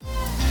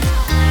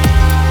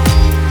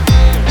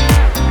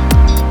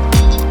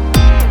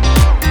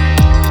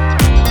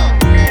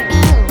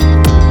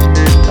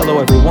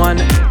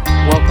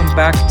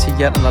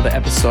yet another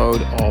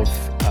episode of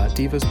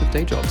Divas with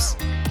Day Jobs.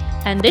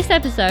 And this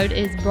episode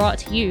is brought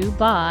to you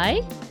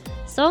by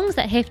songs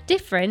that hit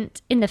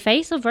different in the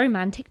face of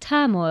romantic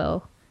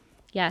turmoil.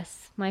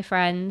 Yes, my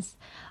friends,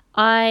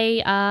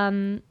 without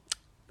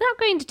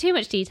going into too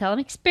much detail,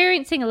 I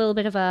experienced a little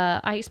bit of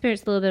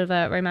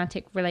a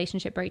romantic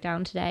relationship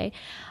breakdown today.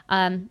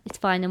 It's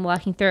fine, I'm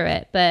working through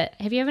it. But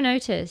have you ever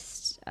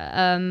noticed,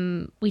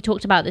 we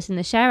talked about this in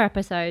the Share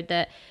episode,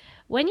 that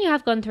when you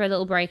have gone through a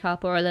little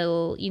breakup or a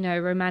little,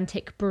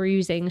 romantic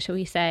bruising, shall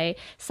we say,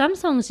 some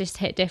songs just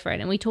hit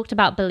different. And we talked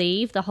about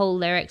Believe, the whole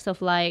lyrics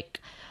of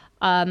like,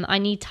 I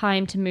need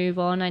time to move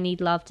on. I need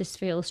love to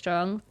feel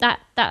strong. That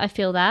I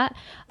feel that.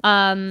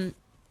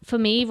 For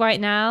me right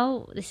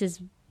now, this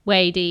is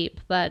way deep,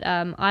 but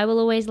I Will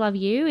Always Love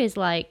You is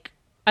like,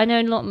 I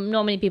know not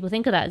many people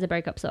think of that as a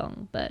breakup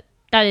song, but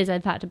that is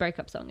in fact a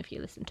breakup song if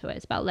you listen to it.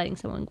 It's about letting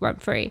someone run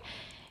free.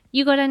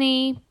 You got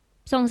any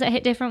songs that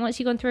hit different once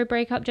you've gone through a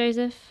breakup,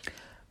 Joseph?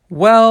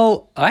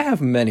 Well, I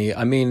have many.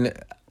 I mean,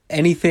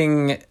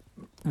 anything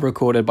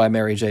recorded by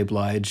Mary J.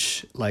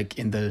 Blige, like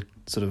in the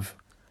sort of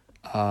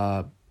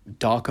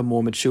darker,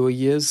 more mature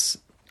years,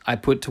 I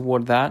put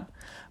toward that.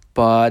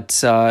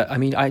 But,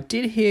 I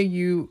did hear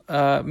you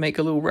make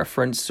a little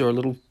reference or a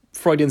little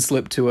Freudian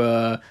slip to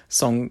a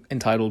song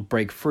entitled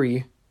Break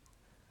Free.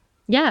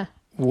 Yeah,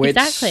 which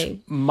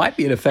exactly. Might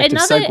be an effective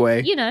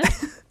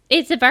segue.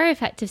 It's a very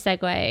effective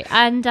segue.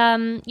 And,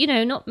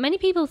 not many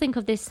people think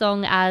of this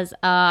song as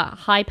a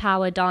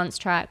high-power dance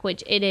track,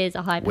 which it is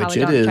a high-power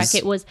dance track.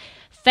 It was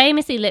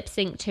famously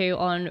lip-synced to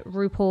on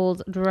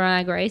RuPaul's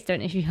Drag Race. Don't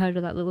know if you've heard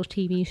of that little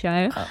TV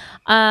show.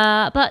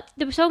 But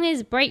the song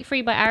is Break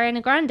Free by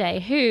Ariana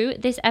Grande, who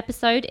this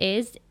episode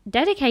is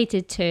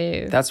dedicated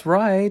to. That's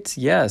right,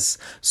 yes.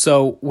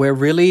 So we're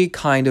really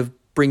kind of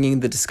bringing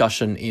the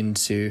discussion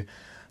into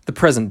the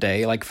present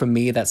day. Like for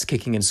me, that's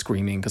Kicking and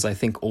Screaming, because I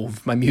think all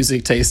of my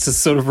music taste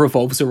sort of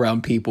revolves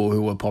around people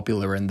who were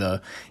popular in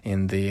the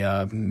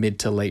mid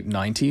to late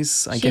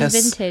 90s, I guess.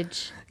 She's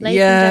vintage.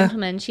 Ladies and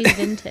gentlemen, she's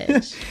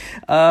vintage.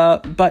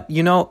 But,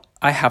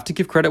 I have to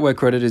give credit where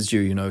credit is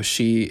due.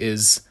 She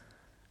is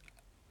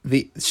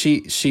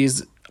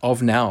she's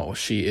of now.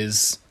 She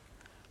is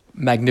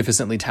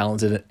magnificently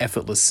talented, an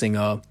effortless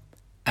singer,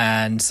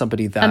 and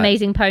somebody that...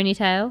 Amazing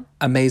ponytail.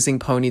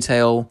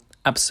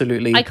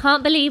 Absolutely. I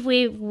can't believe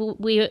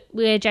we're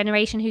a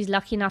generation who's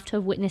lucky enough to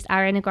have witnessed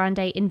Ariana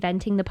Grande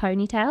inventing the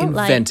ponytail. The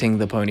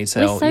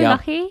ponytail. We're so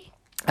lucky.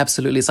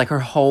 Absolutely. It's like her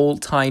whole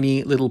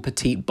tiny little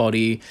petite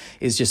body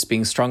is just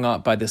being strung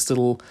up by this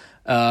little,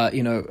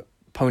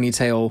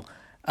 ponytail.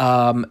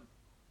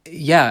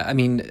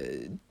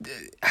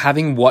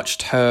 Having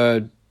watched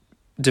her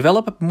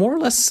develop more or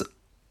less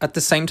at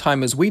the same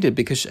time as we did,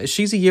 because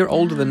she's a year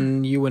older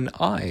than you and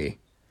I.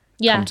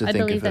 Yeah, I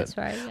believe that's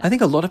right. Yeah. I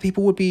think a lot of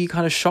people would be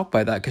kind of shocked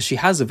by that, because she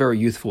has a very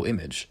youthful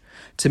image.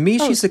 To me,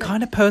 she's the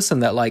kind of person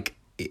that, like,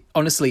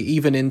 honestly,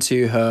 even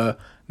into her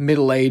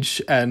middle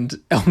age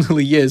and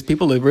elderly years,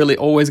 people are really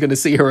always going to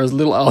see her as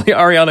little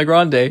Ariana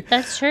Grande.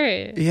 That's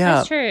true. Yeah.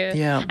 That's true.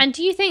 Yeah. And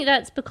do you think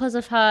that's because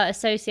of her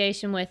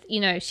association with,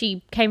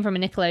 she came from a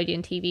Nickelodeon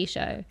TV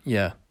show?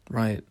 Yeah.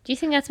 Right. Do you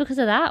think that's because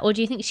of that? Or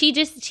do you think she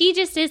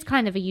just is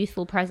kind of a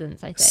youthful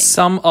presence, I think?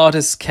 Some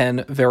artists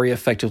can very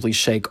effectively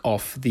shake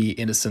off the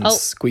innocent,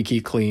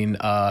 squeaky clean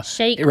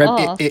image.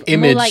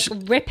 More like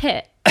rip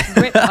open.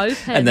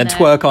 And then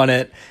twerk on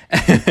it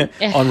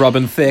on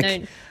Robin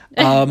Thicke.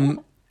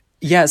 No.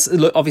 Yes,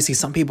 look, obviously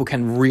some people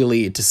can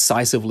really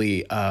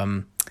decisively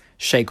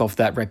shake off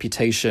that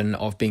reputation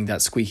of being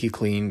that squeaky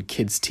clean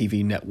kids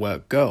TV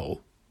network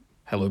girl.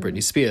 Hello,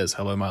 Britney Spears.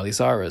 Hello, Miley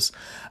Cyrus.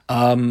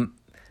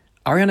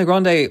 Ariana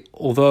Grande,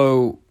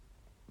 although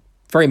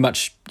very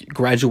much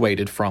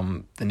graduated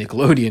from the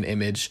Nickelodeon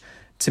image,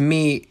 to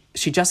me,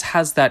 she just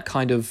has that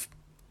kind of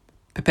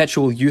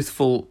perpetual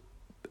youthful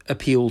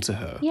appeal to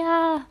her.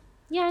 Yeah.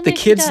 Yeah. The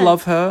kids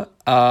love her.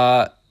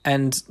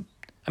 And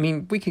I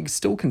mean, we can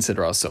still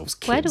consider ourselves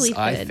kids. Where do we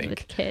fit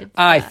with kids?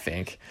 I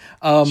think.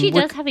 She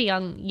does have a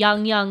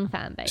young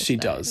fan base. She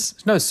does.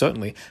 No,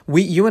 certainly.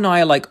 You and I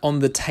are like on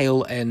the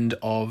tail end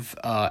of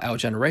our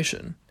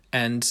generation,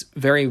 and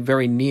very,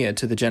 very near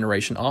to the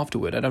generation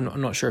afterward.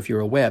 I'm not sure if you're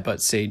aware,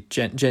 but say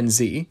Gen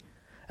Z,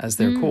 as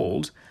they're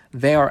called,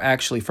 they are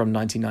actually from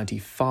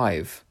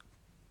 1995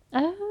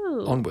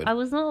 onward. I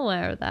was not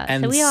aware of that.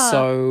 And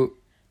so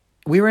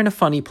we're in a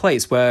funny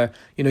place where,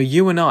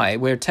 you and I,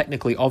 we're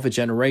technically of a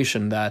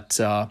generation that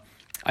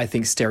I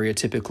think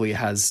stereotypically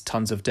has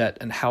tons of debt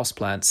and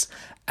houseplants.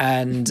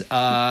 And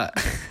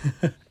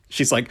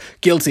she's like,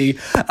 guilty.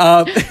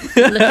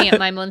 Looking at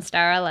my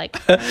Monstera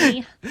like,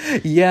 hey.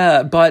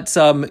 Yeah, but,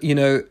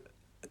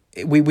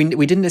 we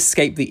didn't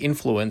escape the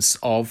influence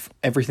of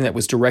everything that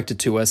was directed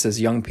to us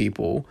as young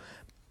people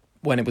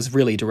when it was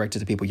really directed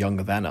to people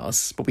younger than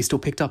us, but we still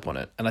picked up on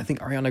it. And I think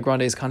Ariana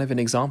Grande is kind of an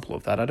example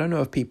of that. I don't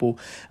know if people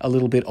a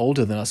little bit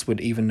older than us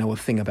would even know a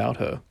thing about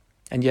her.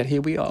 And yet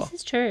here we are. This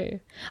is true.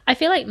 I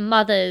feel like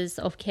mothers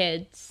of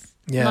kids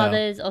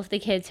mothers of the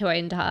kids who are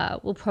into her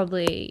will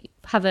probably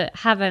have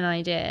an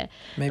idea.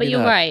 Maybe but you're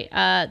not.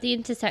 right. The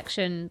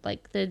intersection,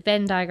 like the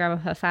Venn diagram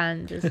of her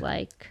fans, is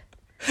like,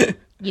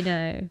 you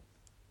know.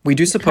 We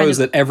do suppose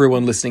that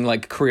everyone listening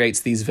like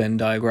creates these Venn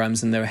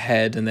diagrams in their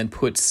head and then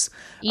puts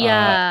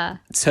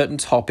certain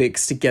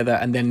topics together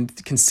and then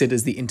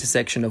considers the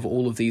intersection of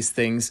all of these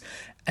things,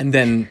 and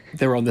then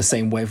they're on the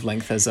same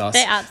wavelength as us.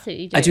 They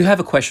absolutely do. I do have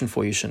a question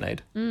for you,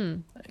 Sinead.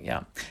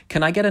 Yeah.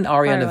 Can I get an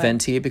Ariana away.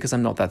 Venti because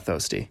I'm not that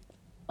thirsty?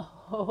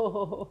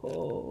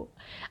 Oh,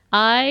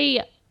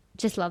 I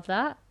just love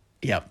that.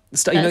 Yeah.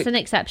 That's an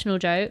exceptional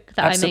joke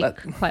that I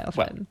make quite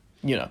often.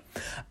 Well,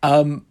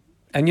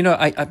 and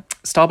I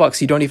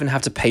Starbucks, you don't even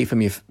have to pay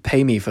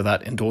me for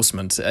that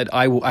endorsement.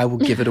 I will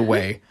give it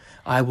away.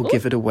 I will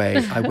give it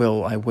away. I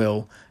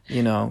will.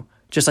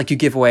 Just like you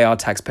give away our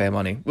taxpayer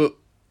money.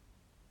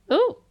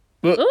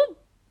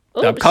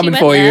 I'm coming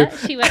for you.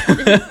 She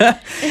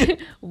went.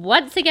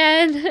 Once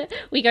again,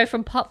 we go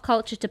from pop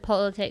culture to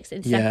politics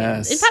in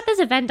seconds. Yes. In fact, there's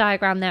a Venn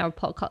diagram there of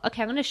pop culture.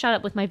 Okay, I'm going to shut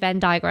up with my Venn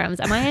diagrams.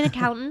 Am I an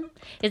accountant?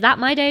 Is that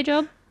my day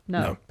job?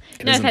 No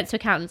offense to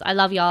accountants. I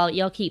love y'all.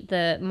 Y'all keep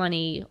the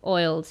money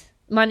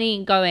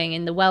going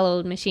in the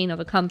well-oiled machine of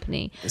a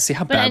company. See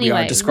how bad we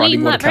are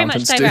describing what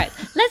accountants do.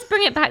 Let's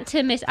bring it back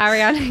to Miss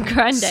Ariana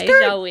Grande,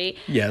 shall we?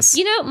 Yes.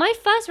 My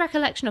first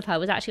recollection of her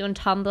was actually on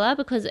Tumblr,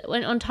 because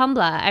when on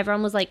Tumblr,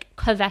 everyone was like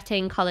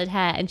coveting coloured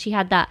hair, and she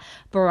had that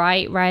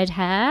bright red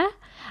hair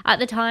at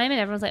the time, and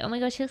everyone's like, oh my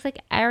god, she looks like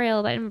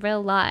Ariel, but in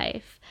real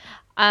life.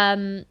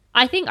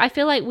 I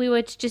feel like we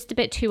were just a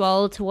bit too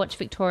old to watch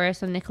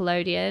Victorious on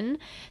Nickelodeon.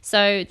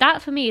 So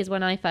that for me is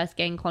when I first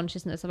gained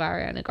consciousness of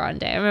Ariana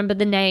Grande. I remember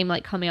the name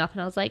like coming up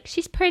and I was like,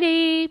 she's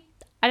pretty.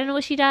 I don't know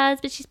what she does,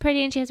 but she's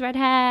pretty and she has red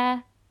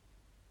hair.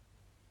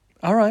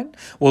 All right.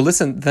 Well,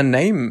 listen, the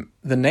name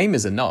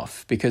is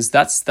enough, because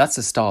that's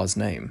a star's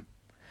name.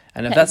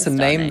 And if that's a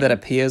name that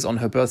appears on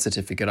her birth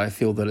certificate, I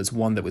feel that it's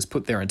one that was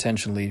put there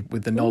intentionally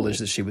with the knowledge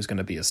that she was going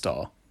to be a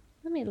star.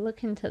 Let me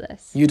look into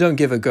this. You don't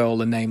give a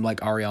girl a name like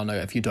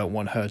Ariana if you don't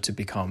want her to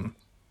become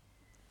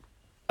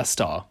a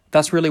star.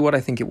 That's really what I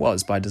think it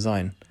was by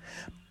design.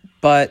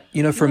 But,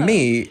 for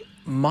me,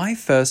 my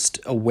first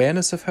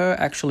awareness of her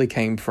actually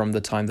came from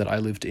the time that I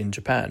lived in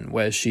Japan,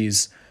 where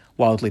she's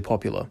wildly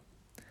popular.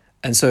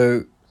 And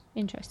so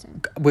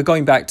interesting. We're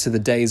going back to the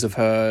days of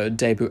her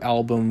debut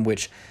album,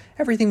 which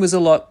everything was a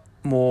lot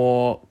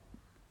more,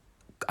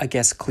 I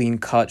guess, clean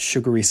cut,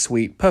 sugary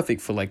sweet,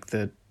 perfect for like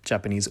the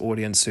Japanese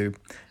audience who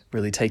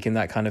really take in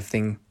that kind of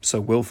thing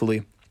so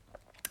willfully.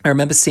 I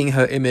remember seeing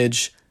her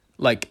image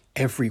like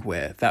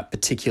everywhere that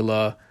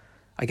particular,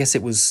 I guess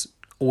it was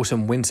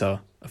autumn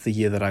winter of the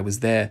year that I was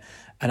there.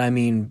 And I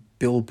mean,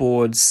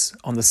 billboards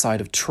on the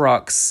side of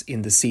trucks,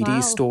 in the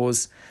CD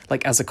stores.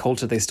 Like, as a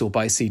culture, they still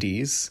buy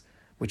CDs,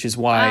 which is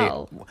why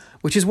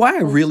I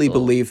really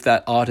believe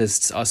that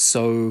artists are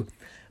so,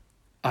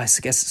 I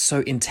guess, so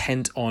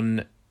intent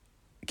on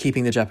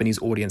keeping the Japanese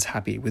audience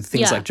happy with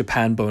things like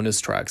Japan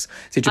bonus tracks.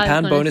 See,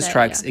 Japan bonus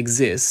tracks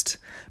exist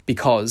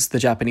because the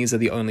Japanese are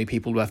the only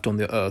people left on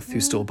the earth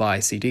who still buy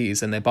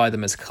CDs, and they buy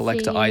them as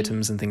collector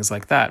items and things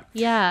like that.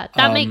 Yeah,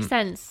 that makes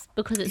sense,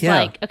 because it's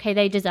like, okay,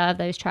 they deserve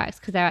those tracks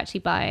because they're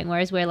actually buying,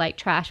 whereas we're like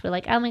trash. We're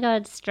like, oh my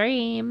god,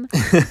 stream.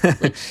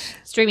 Which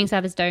streaming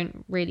servers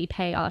don't really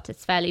pay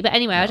artists fairly. But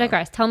anyway, I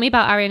digress. Tell me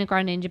about Ariana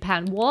Grande in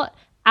Japan. What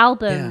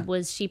album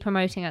was she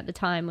promoting at the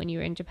time when you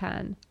were in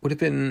Japan? Would have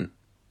been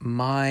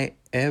My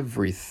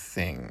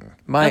Everything.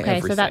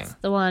 Everything. So that's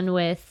the one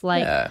with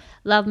like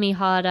Love Me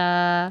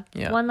Harder,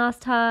 One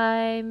Last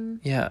Time.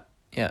 Yeah.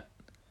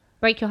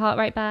 Break Your Heart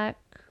Right Back.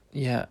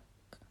 Yeah.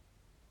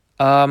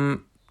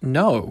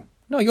 No,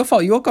 your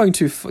fault. You're going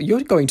too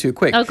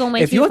quick. Oh, go on,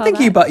 if you're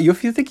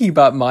thinking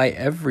about My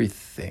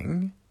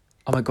Everything,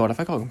 oh my god, if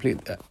I got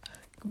completely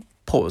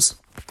pause.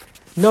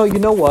 No, you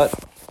know what?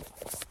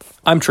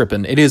 I'm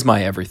tripping. It is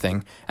My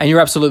Everything. And you're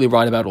absolutely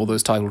right about all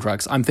those title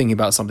tracks. I'm thinking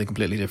about something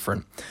completely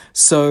different.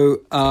 So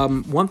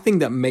one thing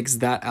that makes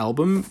that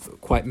album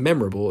quite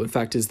memorable, in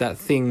fact, is that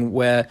thing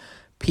where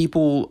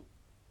people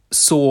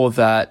saw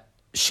that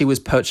she was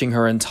perching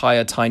her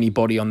entire tiny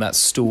body on that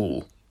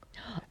stool.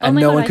 And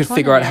no one could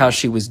figure out how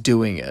she was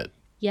doing it.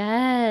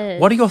 Yes.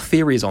 What are your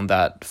theories on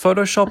that?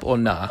 Photoshop or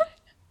nah?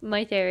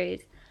 My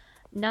theories?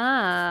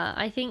 Nah.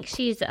 I think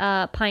she's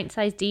a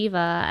pint-sized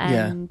diva,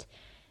 and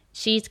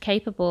she's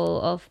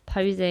capable of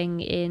posing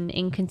in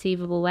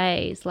inconceivable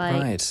ways.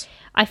 Like, right.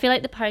 I feel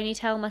like the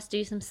ponytail must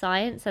do some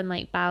science and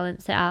like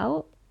balance it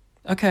out.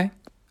 Okay,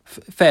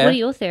 fair. What are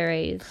your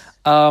theories?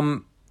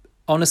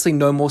 Honestly,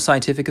 no more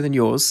scientific than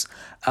yours.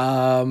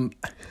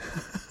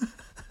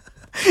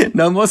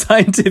 No more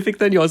scientific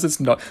than yours. It's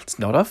not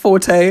our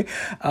forte.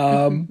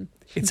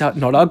 It's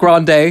not our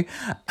grande.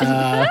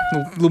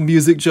 Little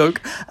music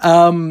joke.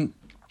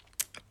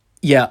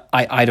 Yeah,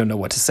 I don't know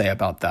what to say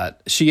about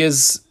that. She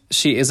is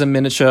a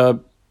miniature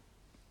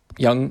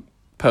young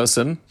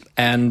person.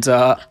 And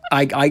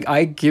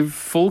I give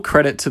full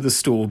credit to the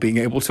store being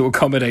able to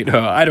accommodate her.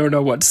 I don't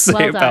know what to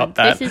say about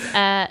that. This is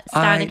a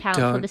Stan account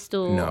for the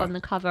store on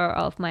the cover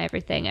of My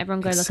Everything.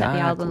 Everyone go look at the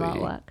album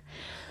artwork.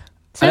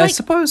 So, and I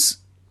suppose...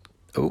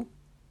 Oh.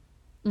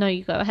 No,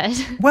 you go ahead.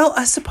 Well,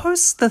 I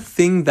suppose the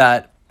thing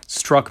that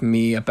struck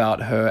me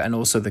about her, and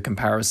also the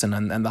comparison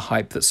and the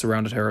hype that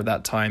surrounded her at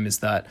that time, is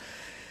that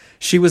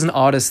she was an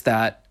artist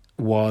that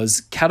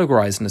was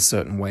categorized in a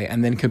certain way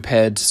and then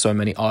compared to so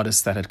many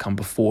artists that had come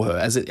before her.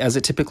 As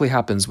it typically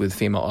happens with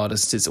female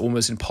artists, it's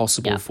almost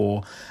impossible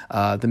for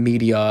the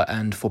media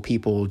and for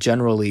people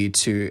generally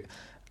to,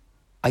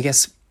 I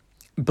guess,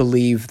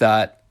 believe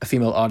that a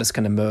female artist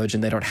can emerge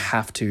and they don't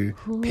have to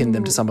pin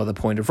them to some other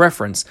point of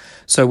reference.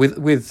 So with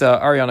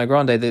Ariana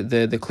Grande,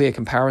 the clear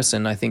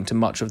comparison, I think, to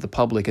much of the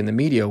public and the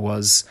media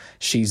was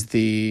she's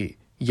the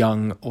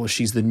young, or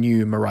she's the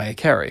new Mariah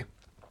Carey.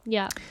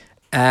 Yeah.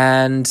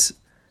 And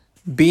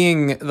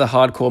being the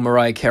hardcore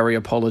Mariah Carey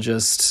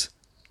apologist,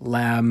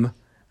 lamb,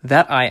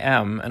 that I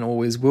am and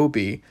always will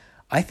be,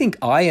 I think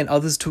I and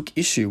others took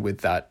issue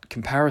with that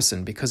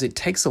comparison because it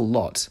takes a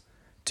lot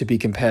to be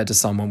compared to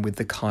someone with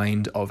the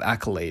kind of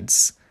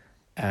accolades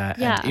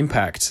and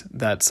impact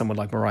that someone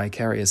like Mariah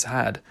Carey has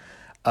had.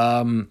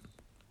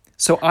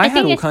 So I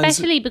had all kinds of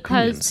especially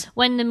because opinions.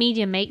 When the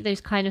media make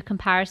those kind of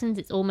comparisons,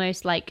 it's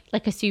almost like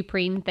a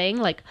supreme thing.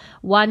 Like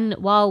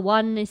while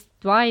one is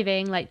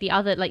thriving, like the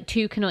other, like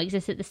two cannot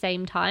exist at the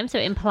same time. So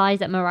it implies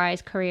that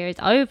Mariah's career is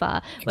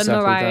over when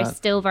Mariah is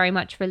still very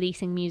much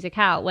releasing music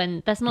out.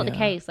 When that's not the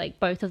case, like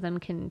both of them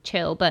can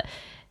chill. But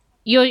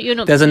you're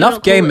not. There's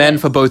enough gay men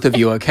for both of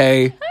you, it.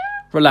 Okay?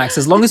 Relax.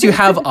 As long as you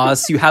have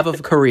us, you have a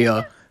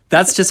career.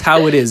 That's just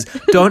how it is.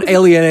 Don't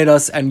alienate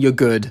us and you're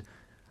good.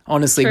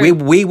 Honestly,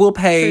 we will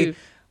pay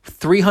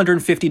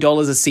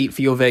 $350 a seat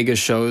for your Vegas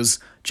shows.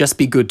 Just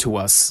be good to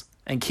us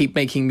and keep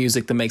making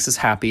music that makes us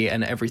happy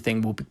and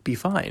everything will be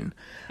fine.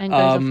 And goes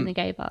off in the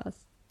gay bars.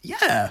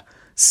 Yeah.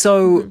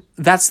 So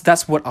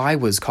that's what I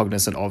was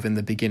cognizant of in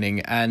the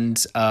beginning.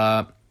 And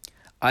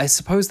I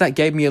suppose that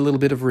gave me a little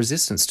bit of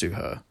resistance to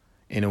her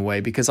in a way,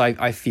 because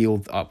I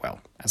feel,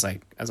 as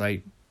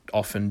I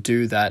often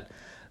do, that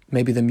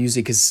maybe the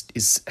music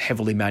is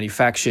heavily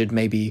manufactured.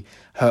 Maybe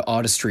her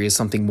artistry is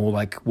something more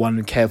like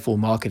one careful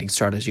marketing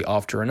strategy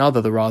after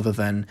another, rather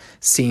than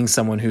seeing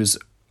someone who's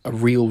a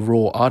real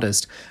raw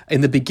artist.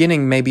 In the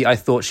beginning, maybe I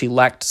thought she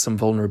lacked some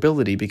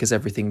vulnerability because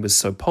everything was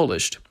so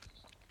polished.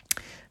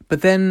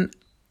 But then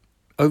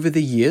over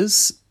the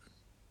years,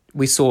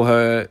 we saw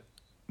her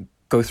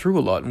go through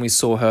a lot, and we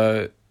saw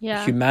her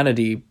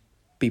humanity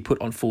be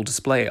put on full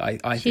display.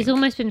 I She's think.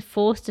 almost been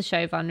forced to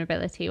show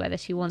vulnerability, whether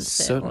she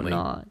wants it or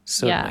not.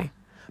 Certainly.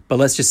 But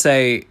let's just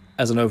say,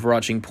 as an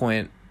overarching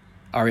point,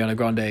 Ariana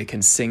Grande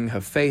can sing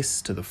her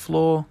face to the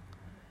floor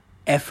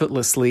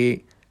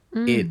effortlessly.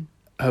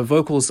 Her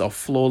vocals are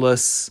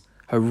flawless.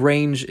 Her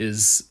range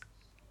is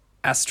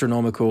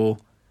astronomical,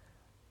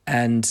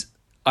 and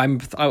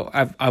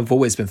I've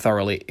always been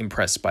thoroughly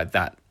impressed by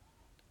that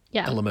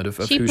element of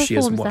who she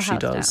is and what she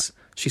does.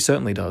 She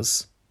certainly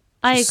does.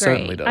 I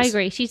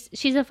agree.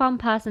 She's a fun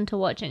person to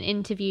watch in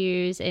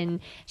interviews, and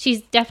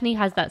she's definitely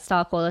has that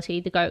star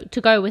quality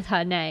to go with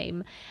her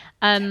name.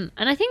 And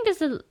I think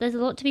there's a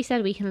lot to be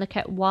said. We can look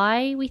at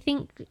why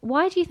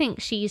do you think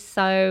she's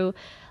so,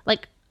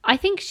 like, I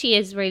think she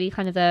is really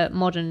kind of a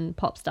modern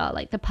pop star,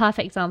 like the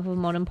perfect example of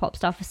a modern pop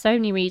star for so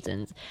many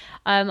reasons.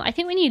 I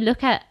think when you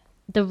look at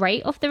the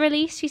rate of the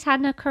release she's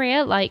had in her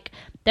career, like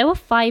there were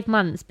 5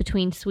 months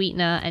between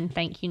Sweetener and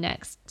Thank You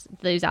Next,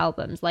 those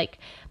albums. Like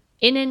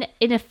in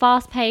a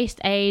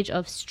fast-paced age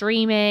of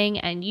streaming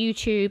and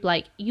YouTube,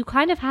 like you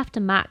kind of have to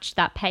match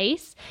that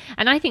pace.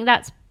 And I think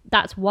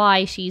that's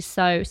why she's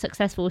so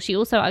successful. She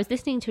also, I was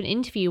listening to an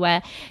interview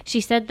where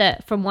she said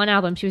that from one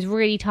album she was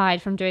really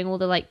tired from doing all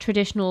the like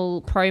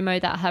traditional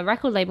promo that her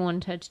record label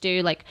wanted her to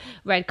do, like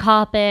red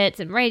carpets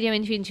and radio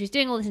interviews, and she was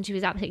doing all this and she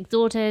was absolutely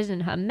exhausted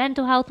and her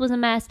mental health was a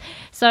mess.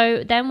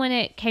 So then when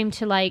it came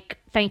to like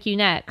Thank You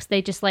Next,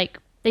 they just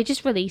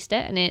released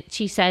it, and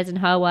she says in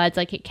her words,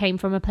 like, it came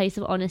from a place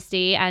of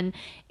honesty and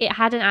it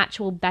had an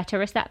actual better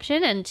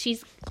reception. And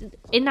she's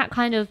in that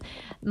kind of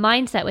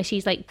mindset where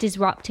she's like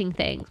disrupting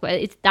things,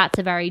 where that's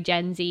a very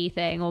Gen Z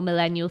thing or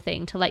millennial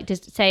thing to like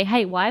just say,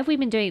 hey, why have we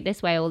been doing it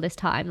this way all this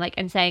time? Like,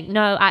 and saying,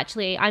 no,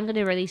 actually I'm going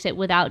to release it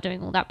without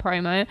doing all that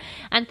promo.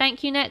 And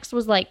Thank You Next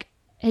has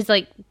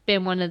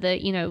been one of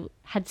the,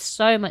 had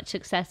so much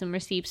success and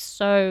received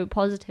so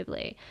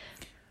positively.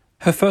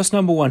 Her first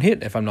number one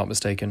hit, if I'm not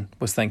mistaken,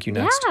 was Thank You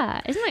Next.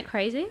 Yeah, isn't that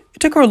crazy? It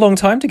took her a long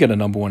time to get a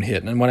number one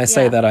hit. And when I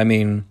say that, I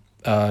mean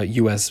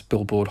US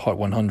Billboard Hot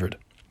 100.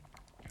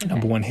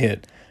 Number one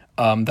hit.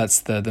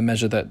 That's the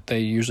measure that they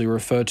usually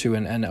refer to.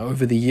 And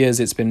over the years,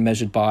 it's been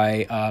measured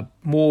by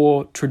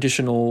more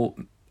traditional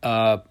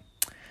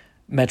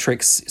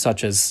metrics,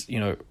 such as,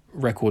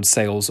 record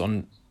sales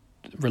on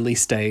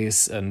release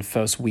days and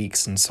first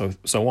weeks and so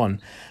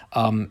on.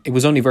 It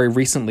was only very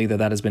recently that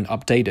has been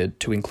updated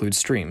to include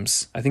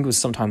streams. I think it was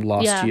sometime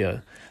last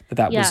year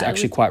that was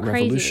actually quite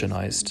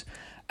revolutionized.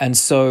 And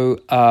so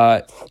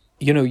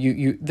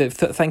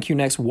Thank You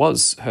Next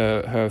was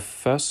her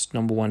first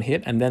number one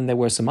hit, and then there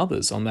were some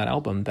others on that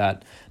album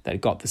that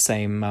got the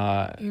same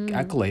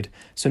accolade.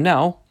 So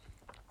now,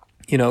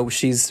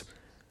 she's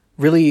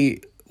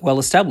really well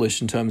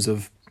established in terms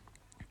of,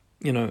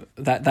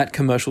 that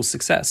commercial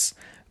success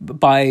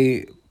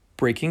by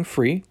breaking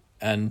free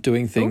and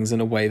doing things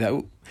in a way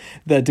that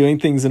they're doing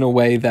things in a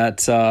way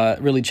that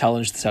really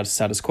challenge the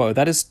status quo.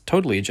 That is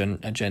totally a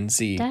Gen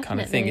Z Definitely.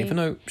 kind of thing, even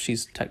though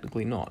she's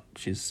technically not.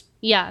 She's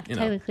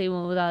technically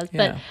one with us.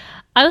 But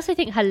I also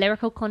think her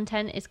lyrical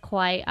content is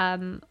quite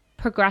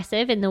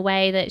progressive in the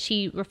way that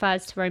she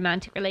refers to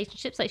romantic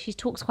relationships. Like, she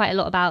talks quite a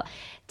lot about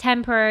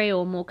temporary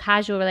or more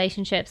casual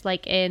relationships.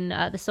 Like in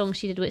the song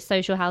she did with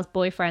Social House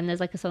Boyfriend,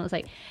 there's like a song that's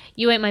like,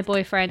 you ain't my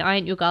boyfriend, I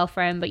ain't your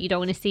girlfriend, but you don't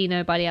want to see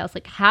nobody else.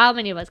 Like, how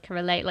many of us can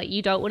relate? Like,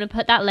 you don't want to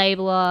put that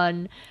label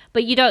on,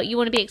 but you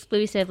want to be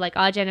exclusive. Like,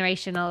 our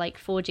generation are like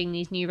forging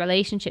these new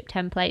relationship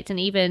templates. And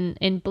even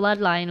in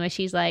Bloodline, where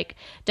she's like,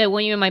 don't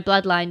want you in my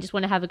bloodline, just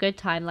want to have a good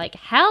time. Like,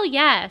 hell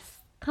yes.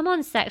 Come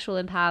on,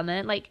 sexual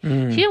empowerment. Like, she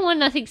didn't want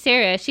nothing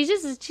serious. She's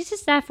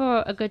just there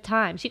for a good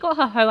time. She got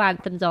her Ho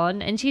anthems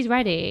on and she's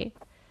ready.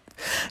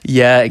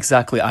 Yeah,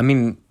 exactly. I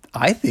mean,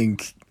 I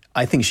think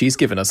she's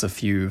given us a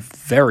few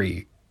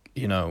very,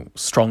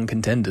 strong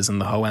contenders in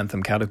the Ho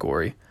anthem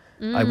category.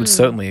 I would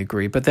certainly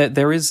agree. But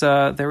there is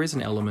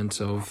an element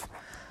of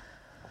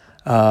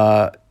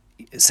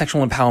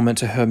sexual empowerment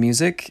to her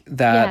music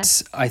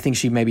that I think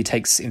she maybe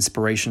takes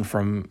inspiration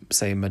from,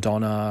 say,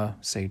 Madonna,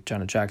 say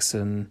Janet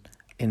Jackson,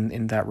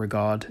 in that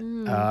regard.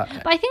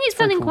 But I think it's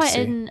something cool quite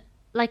in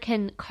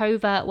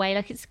covert way.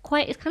 Like, it's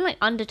kind of like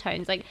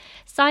undertones, like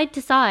Side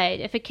to Side.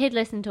 If a kid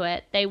listened to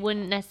it, they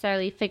wouldn't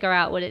necessarily figure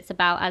out what it's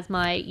about, as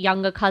my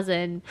younger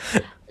cousin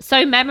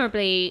so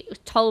memorably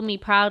told me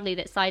proudly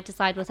that Side to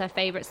Side was her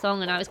favorite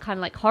song, and I was kind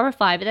of like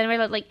horrified. But then I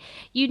realized, like,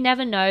 you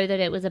never know that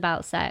it was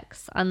about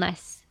sex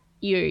unless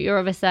you're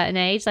of a certain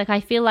age. Like, I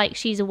feel like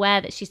she's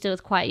aware that she still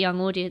has quite a young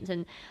audience,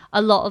 and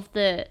a lot of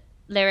the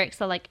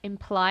lyrics are like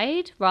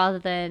implied rather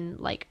than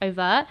like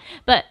overt.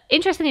 But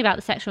interestingly about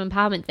the sexual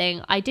empowerment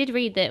thing, I did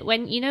read that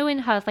when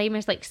her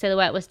famous like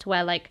silhouette was to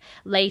wear like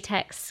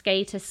latex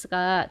skater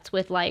skirts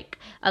with like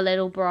a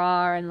little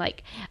bra, and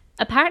like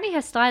apparently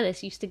her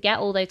stylist used to get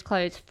all those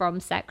clothes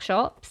from sex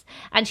shops,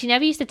 and she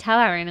never used to tell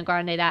Ariana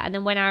Grande that. And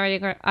then when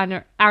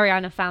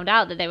Ariana found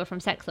out that they were from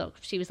sex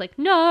shops, she was like,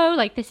 no,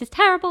 like, this is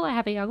terrible, I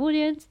have a young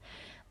audience.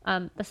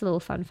 That's a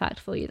little fun fact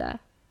for you there.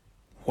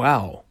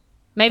 Wow.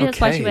 Maybe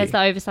that's why she wears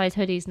the oversized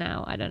hoodies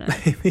now. I don't know.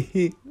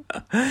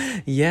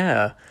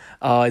 Yeah,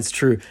 it's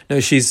true.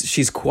 No,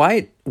 she's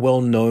quite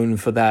well known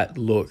for that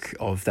look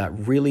of that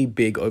really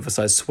big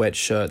oversized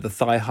sweatshirt, the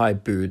thigh-high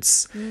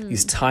boots,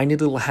 these tiny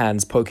little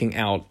hands poking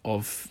out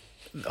of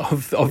the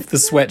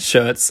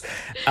sweatshirts,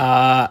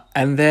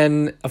 and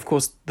then of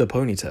course the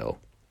ponytail.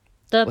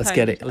 Let's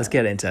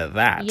get into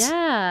that.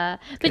 Yeah,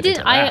 but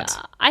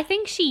I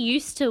think she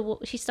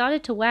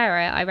started to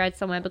wear it. I read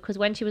somewhere, because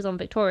when she was on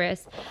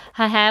Victorious,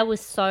 her hair was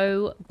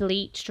so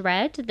bleached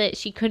red that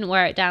she couldn't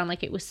wear it down.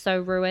 Like, it was so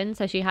ruined,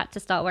 so she had to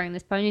start wearing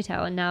this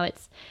ponytail, and now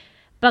it's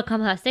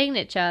become her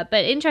signature.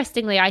 But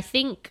interestingly, I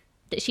think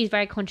that she's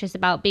very conscious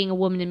about being a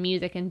woman in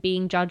music and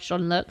being judged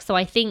on looks. So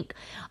I think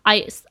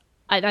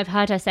I've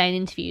heard her say in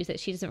interviews that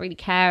she doesn't really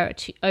care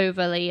too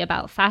overly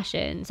about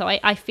fashion. So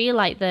I feel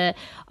like the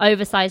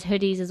oversized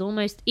hoodies is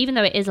almost, even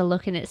though it is a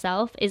look in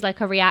itself, is like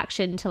a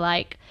reaction to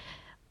like,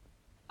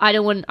 I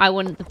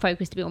want the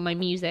focus to be on my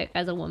music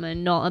as a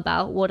woman, not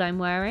about what I'm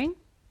wearing.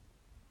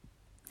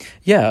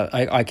 Yeah,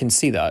 I can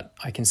see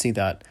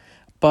that.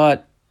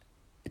 But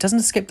it doesn't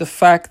escape the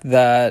fact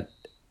that,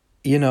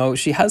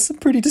 she has some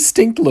pretty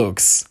distinct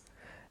looks.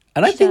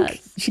 And I think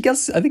she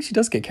does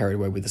get carried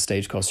away with the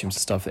stage costumes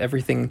and stuff.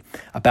 Everything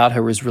about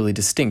her is really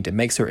distinct. It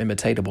makes her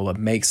imitatable.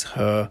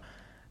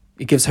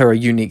 It gives her a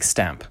unique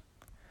stamp.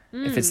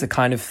 If it's the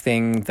kind of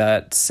thing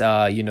that,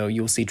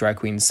 you'll see drag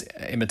queens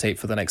imitate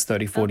for the next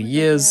 30, 40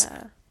 years,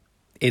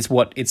 it's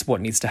what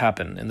needs to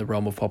happen in the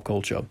realm of pop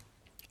culture.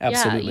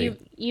 Absolutely. Yeah,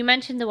 you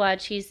mentioned the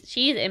word, she's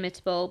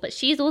imitable, but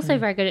she's also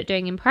very good at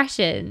doing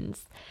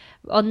impressions.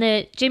 On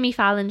the Jimmy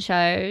Fallon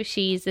show,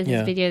 there's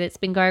this video that's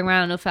been going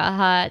around of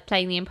her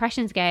playing the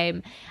impressions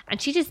game,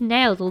 and she just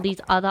nails all these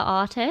other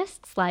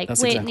artists like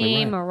Whitney, exactly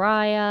right.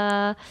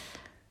 Mariah.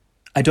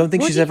 I don't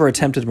think she's ever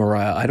attempted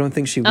Mariah. I don't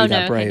think she would be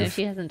that brave. No,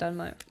 she hasn't done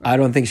Mariah. I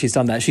don't think she's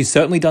done that. She's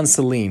certainly done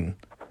Celine.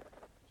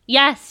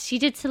 Yes, she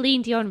did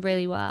Celine Dion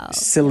really well.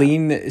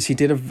 She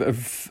did a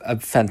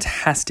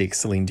fantastic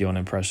Celine Dion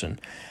impression.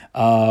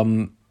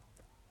 And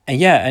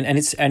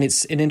it's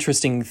an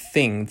interesting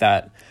thing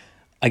that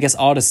I guess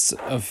artists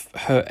of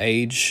her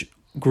age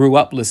grew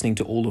up listening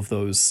to all of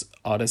those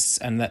artists,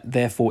 and that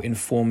therefore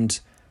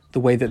informed the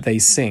way that they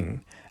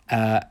sing.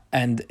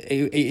 And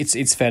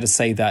it's fair to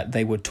say that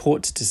they were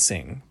taught to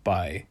sing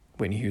by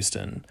Whitney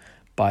Houston,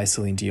 by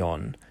Celine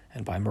Dion,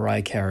 and by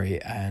Mariah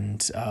Carey.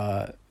 And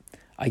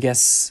I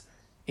guess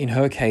in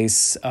her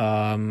case,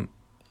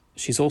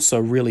 she's also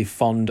really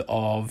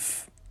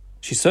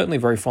she's certainly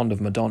very fond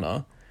of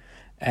Madonna.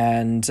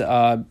 and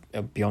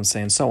Beyonce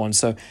and so on.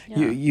 So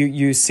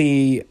you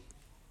see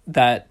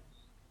that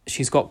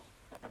she's got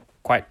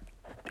quite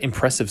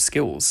impressive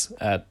skills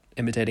at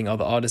imitating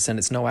other artists, and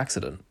it's no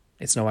accident.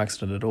 It's no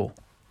accident at all.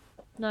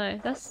 No,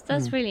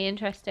 that's really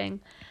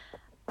interesting.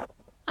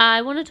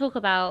 I want to talk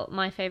about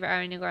my favorite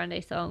Ariana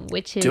Grande song,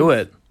 which is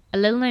a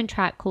little known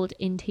track called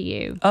Into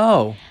You.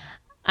 Oh.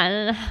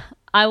 And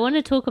I want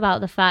to talk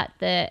about the fact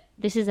that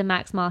this is a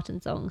Max Martin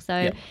song.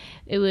 So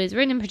it was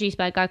written and produced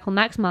by a guy called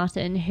Max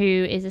Martin, who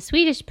is a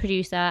Swedish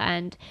producer,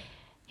 and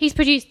he's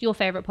produced your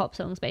favorite pop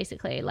songs,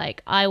 basically.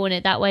 Like I Want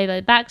It That Way by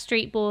the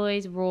Backstreet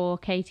Boys, Raw,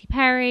 Katy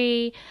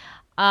Perry,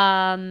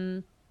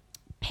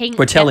 Pink.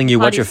 We're telling you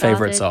what your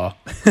favorites are.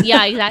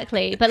 Yeah,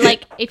 exactly. But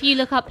like, if you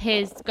look up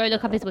his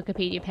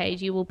Wikipedia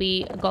page, you will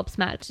be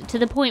gobsmacked, to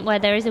the point where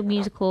there is a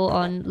musical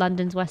on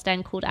London's West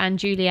End called Anne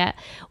Juliet,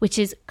 which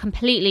is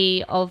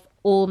completely of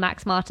all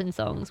Max Martin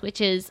songs,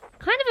 which is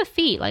kind of a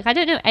feat. Like, I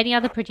don't know any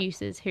other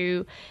producers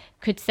who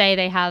could say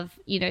they have,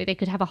 they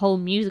could have a whole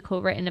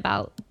musical written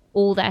about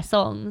all their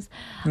songs.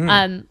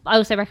 I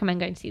also recommend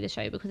going to see the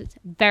show because it's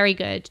very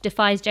good,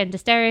 defies gender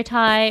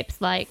stereotypes,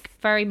 like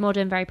very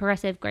modern, very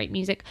progressive, great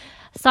music.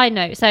 Side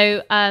note,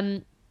 so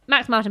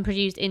Max Martin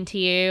produced Into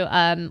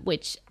You,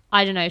 which,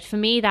 I don't know, for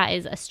me that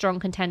is a strong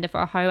contender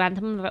for a Ho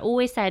anthem. I've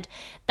always said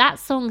that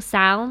song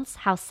sounds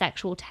how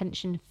sexual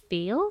tension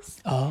feels.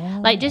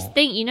 Like, just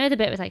think, the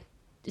bit was like,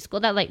 it's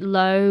got that like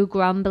low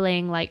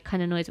grumbling like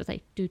kind of noise with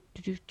like do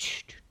do do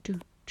do do,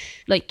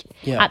 like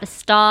at the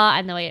start,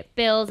 and the way it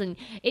builds, and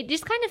it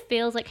just kind of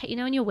feels like,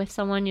 when you're with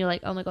someone, you're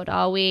like, oh my god,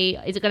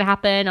 is it gonna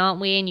happen, aren't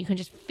we? And you can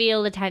just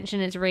feel the tension.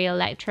 It's really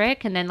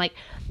electric. And then like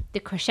the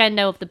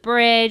crescendo of the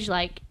bridge,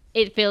 like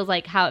it feels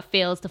like how it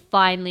feels to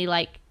finally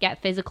like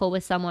get physical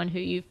with someone who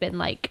you've been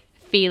like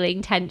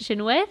feeling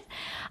tension with.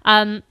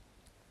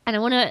 And I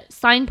want to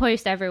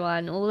signpost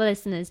everyone, all the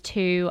listeners,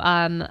 to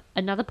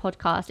another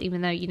podcast,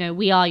 even though,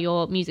 we are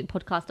your music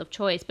podcast of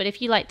choice. But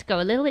if you like to go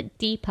a little bit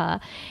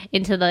deeper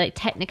into the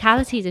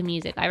technicalities of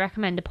music, I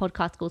recommend a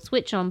podcast called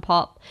Switch on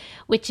Pop,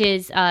 which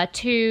is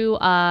two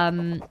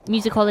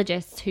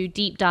musicologists who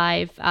deep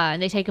dive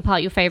and they take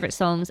apart your favorite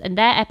songs. And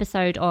their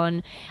episode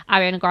on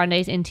Ariana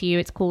Grande's Into You,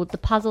 it's called The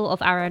Puzzle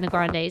of Ariana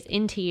Grande's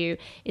Into You,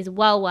 is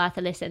well worth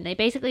a listen. They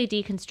basically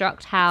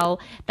deconstruct how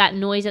that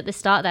noise at the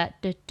start, that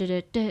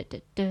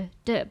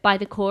by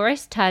the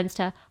chorus, turns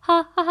to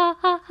ha ha ha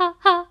ha ha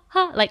ha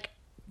ha, like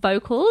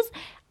vocals,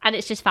 and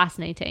it's just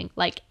fascinating.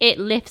 Like, it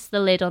lifts the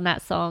lid on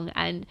that song,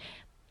 and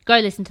go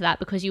listen to that,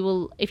 because you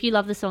will, if you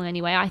love the song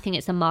anyway, I think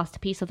it's a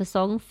masterpiece of a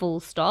song, full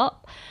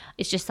stop.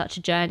 It's just such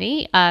a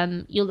journey.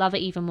 You'll love it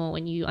even more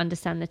when you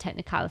understand the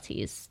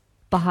technicalities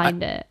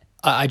behind it.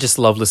 I just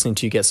love listening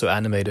to you get so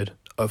animated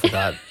over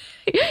that.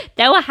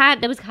 There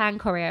was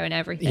hand choreo and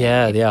everything.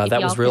 Yeah,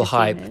 that was real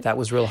hype. That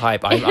was real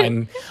hype.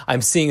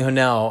 I'm seeing her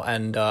now,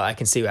 and I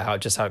can see how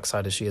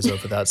excited she is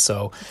over that.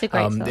 So if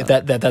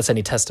that's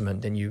any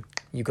testament, then you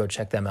go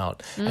check them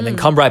out, and then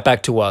come right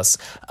back to us.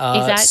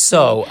 Exactly.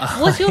 So,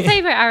 what's your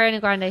favorite Ariana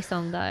Grande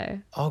song, though?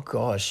 Oh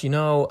gosh,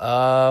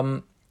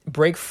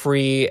 Break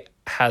Free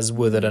has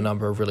with it a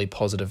number of really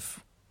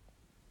positive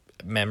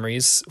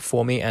memories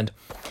for me, and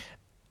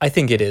I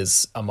think it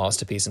is a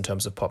masterpiece in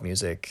terms of pop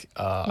music.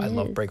 I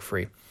love Break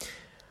Free.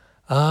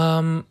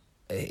 Even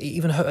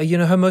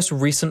her, her most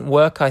recent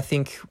work, I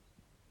think,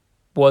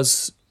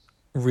 was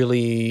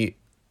really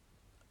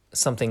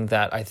something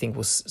that I think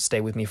will stay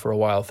with me for a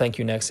while. Thank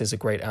You Next is a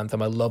great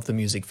anthem. I love the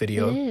music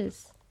video. It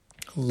is.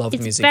 Love the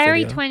music video.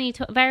 It's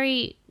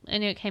very, I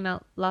know it came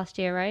out last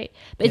year, right?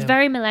 But it's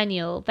very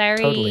millennial,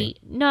 very,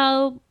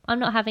 no, I'm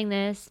not having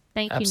this.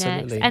 Thank you,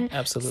 next.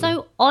 And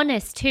so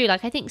honest too.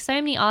 Like, I think so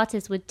many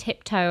artists would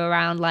tiptoe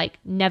around like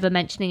never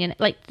mentioning it.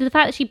 Like, the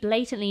fact that she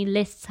blatantly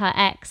lists her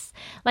ex,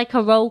 like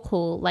a roll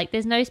call, like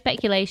there's no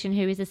speculation,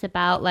 who is this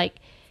about? Like,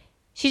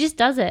 she just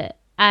does it.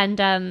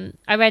 And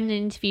I read in an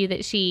interview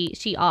that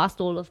she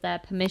asked all of their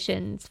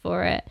permissions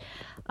for it.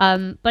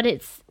 But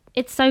it's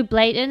so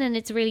blatant, and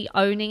it's really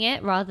owning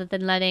it, rather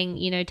than letting,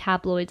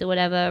 tabloids or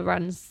whatever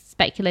run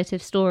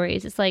speculative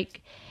stories. It's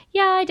like,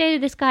 yeah, I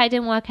dated this guy, it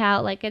didn't work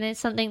out, like, and it's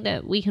something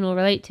that we can all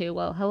relate to.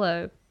 Well,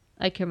 hello,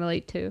 I can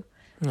relate to.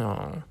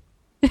 Oh.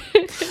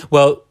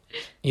 Well,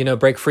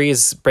 Break Free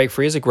is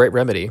a great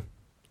remedy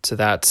to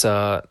that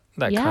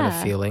kind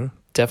of feeling.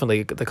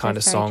 Definitely the kind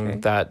of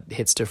song that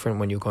hits different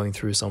when you're going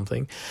through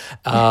something.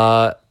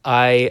 I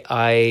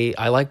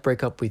like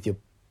Break Up With Your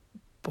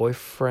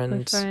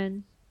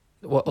Boyfriend.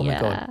 Well, oh my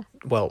god.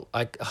 Well,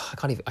 I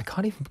can't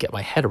even get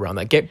my head around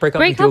that. Break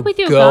up with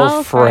your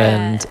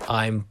girlfriend.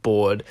 I'm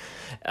bored.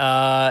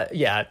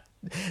 Yeah.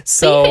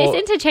 So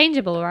it's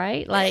interchangeable,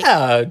 right? Like,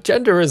 yeah,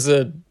 gender is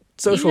a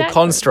social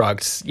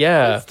construct.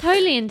 Yeah. It's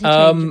totally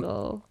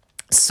interchangeable.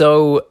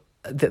 So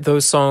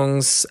those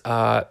songs,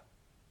 her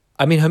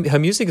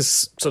music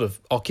has sort of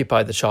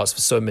occupied the charts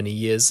for so many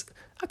years.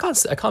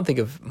 I can't think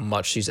of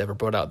much she's ever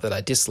brought out that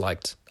I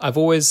disliked. I've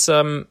always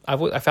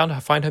I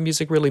find her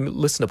music really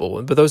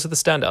listenable, but those are the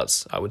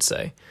standouts, I would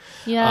say.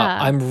 Yeah.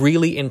 I'm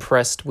really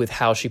impressed with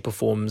how she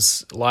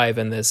performs live,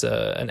 and there's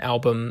an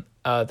album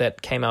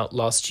that came out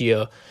last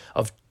year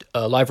of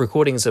live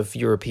recordings of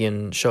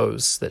European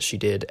shows that she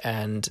did,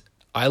 and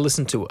I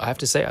have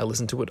to say I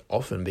listen to it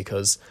often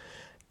because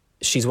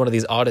she's one of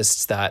these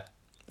artists that,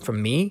 for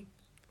me,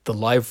 the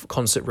live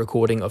concert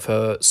recording of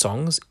her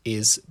songs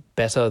is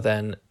better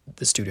than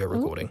the studio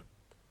recording.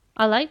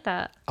 I like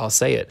that. I'll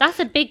say it. That's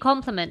a big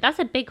compliment. I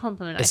feel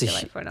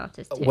like, for an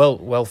artist too.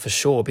 Well, for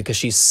sure, because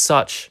she's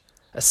such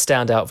a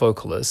standout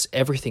vocalist.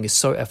 Everything is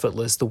so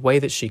effortless. The way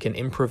that she can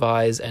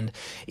improvise and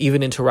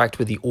even interact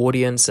with the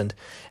audience,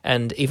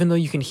 and even though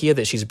you can hear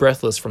that she's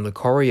breathless from the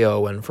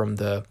choreo and from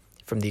the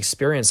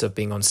experience of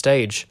being on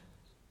stage,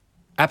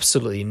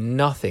 absolutely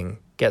nothing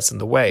gets in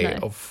the way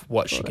of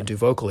what she can do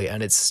vocally,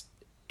 and it's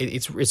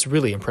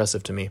really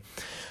impressive to me.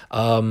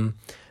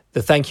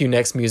 The Thank You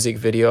Next music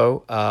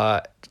video,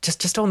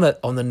 just on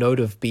the note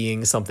of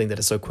being something that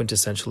is so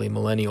quintessentially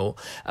millennial,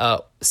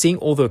 seeing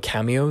all the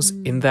cameos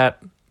in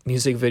that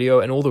music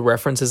video and all the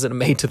references that are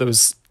made to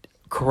those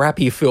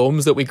crappy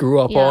films that we grew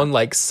up on,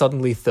 like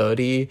Suddenly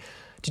 30.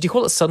 Did you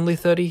call it Suddenly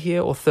 30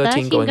 here, or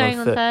 13 going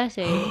on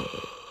 30?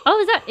 Oh,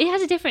 is that, it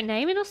has a different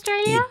name in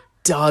Australia? It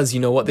does.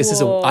 You know what?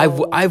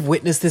 I've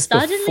witnessed this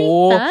Suddenly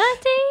before. 30?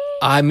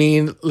 I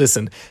mean,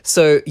 listen.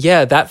 So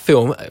yeah, that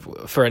film,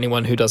 for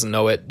anyone who doesn't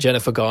know it,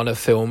 Jennifer Garner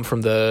film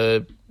from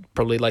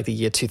probably like the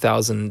year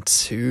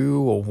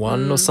 2002 or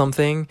 1 or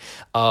something.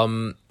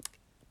 Not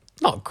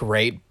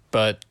great,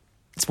 but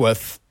it's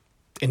worth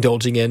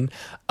indulging in.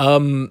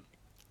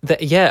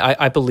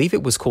 I believe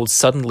it was called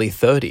Suddenly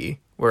 30,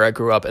 where I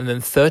grew up, and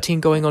then 13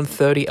 going on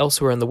 30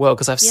 elsewhere in the world,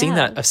 because I've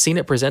seen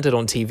it presented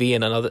on TV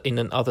in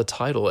another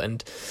title.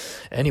 And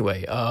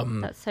anyway,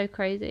 that's so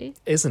crazy,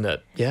 isn't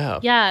it?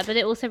 Yeah, but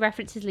it also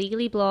references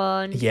Legally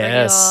Blonde,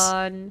 yes,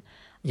 and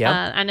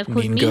of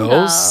course Mean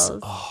Girls.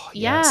 Oh,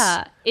 yes.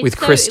 Yeah, with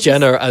Kris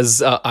Jenner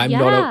as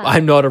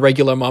I'm not a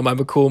regular mom, I'm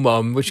a cool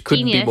mom, which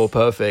couldn't be more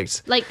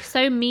perfect. Like,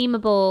 so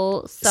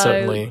memeable, so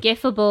Certainly.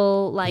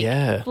 gifable,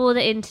 like for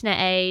the internet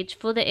age,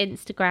 for the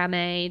Instagram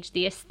age,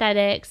 the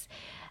aesthetics,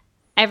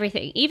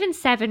 everything. Even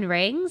Seven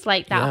Rings,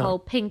 like that whole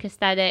pink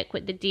aesthetic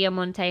with the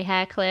Diamante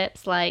hair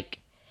clips, like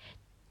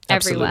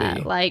everywhere.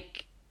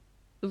 Like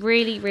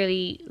really,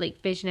 really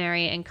like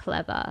visionary and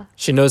clever.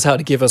 She knows how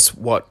to give us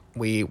what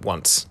we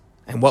want.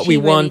 And what we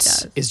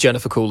want is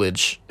Jennifer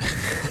Coolidge.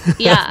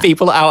 Yeah.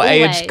 People our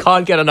age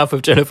can't get enough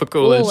of Jennifer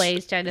Coolidge.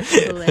 Always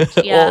Jennifer Coolidge.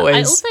 Yeah.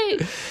 Always.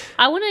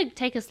 I want to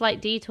take a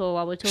slight detour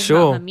while we're talking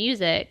about her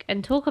music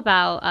and talk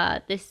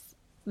about this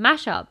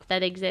mashup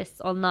that exists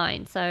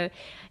online. So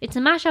it's a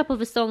mashup of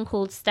a song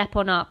called Step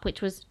On Up,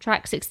 which was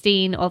track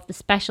 16 of the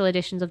special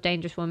editions of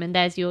Dangerous Woman.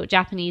 There's your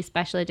Japanese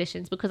special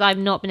editions, because I've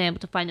not been able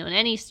to find it on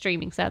any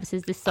streaming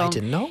services. This song, I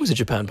didn't know it was a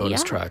Japan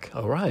bonus track.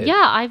 All right.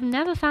 Yeah, I've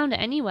never found it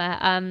anywhere.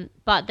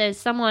 But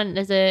there's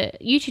a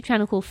YouTube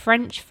channel called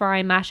French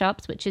Fry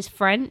Mashups, which is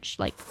French,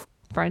 like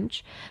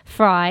French,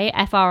 Fry,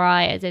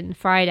 F-R-I, as in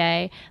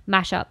Friday,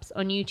 mashups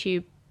on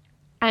YouTube.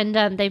 And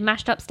they've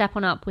mashed up Step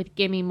On Up with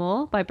Gimme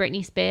More by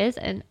Britney Spears.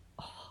 And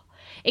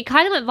it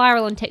kind of went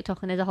viral on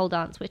TikTok, and there's a whole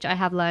dance, which I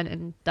have learned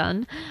and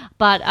done.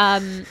 But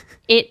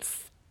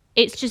it's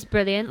just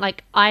brilliant.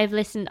 Like, I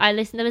listened,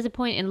 there was a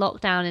point in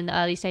lockdown in the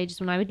early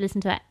stages when I would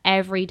listen to that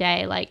every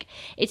day. Like,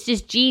 it's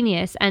just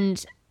genius.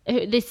 And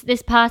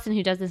this person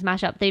who does this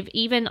mashup,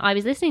 I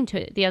was listening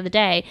to it the other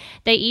day,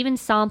 they even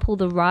sample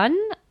the run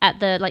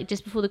at the, like,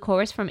 just before the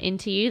chorus from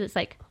Into You. That's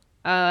like,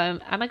 am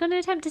I going to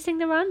attempt to sing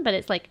the run? But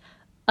it's like,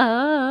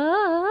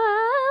 oh,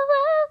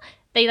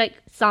 they like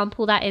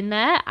sample that in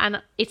there,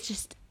 and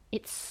it's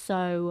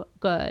so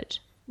good.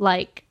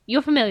 Like,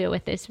 you're familiar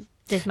with this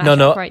mashup,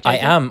 no, right, Joseph?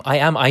 I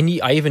am.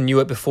 I even knew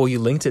it before you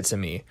linked it to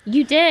me.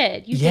 You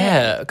did.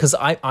 Because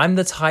I'm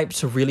the type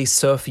to really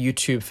surf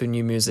YouTube for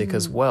new music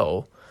as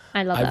well.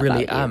 I love that. I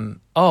really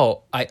am.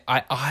 Oh,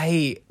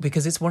 I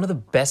because it's one of the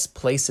best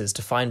places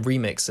to find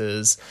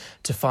remixes,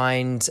 to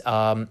find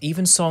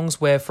even songs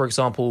where, for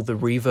example, the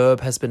reverb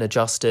has been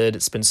adjusted,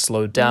 it's been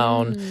slowed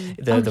down,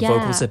 the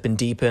vocals have been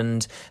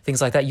deepened,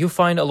 things like that. You'll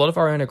find a lot of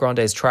Ariana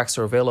Grande's tracks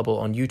are available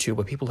on YouTube,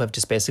 where people have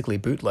just basically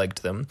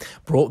bootlegged them,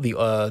 brought the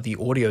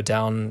audio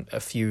down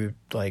a few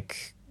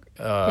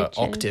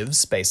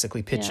octaves,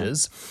 basically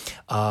pitches,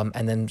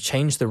 and then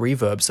changed the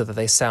reverb so that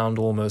they sound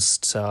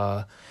almost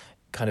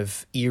kind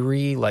of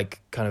eerie,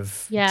 like kind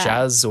of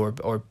jazz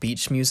or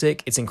beach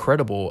music. It's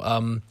incredible.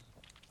 A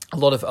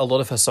lot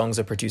of her songs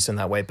are produced in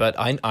that way, but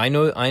I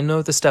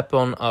know the Step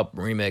On Up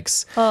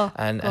remix,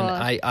 and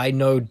I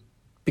know,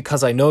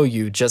 because I know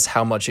you, just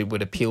how much it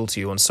would appeal to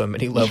you on so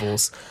many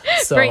levels.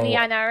 So, Britney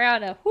and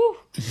Ariana. Whew.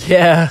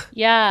 Yeah.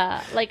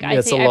 Like,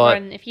 I think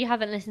everyone, if you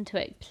haven't listened to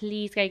it,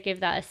 please go give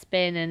that a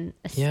spin and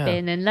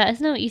let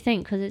us know what you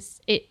think, because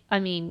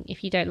I mean,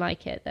 if you don't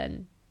like it,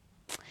 then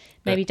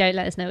maybe don't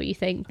let us know what you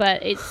think,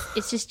 but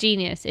it's just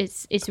genius.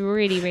 It's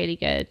really, really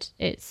good.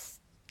 It's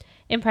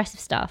impressive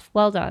stuff.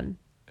 Well done.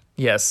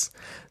 Yes.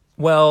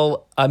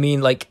 Well, I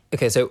mean, like,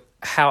 okay, so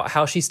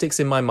how she sticks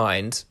in my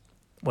mind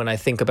when I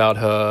think about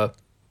her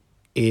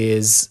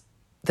is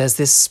there's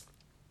this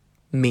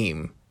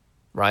meme,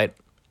 right?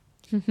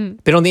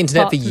 Been on the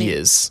internet for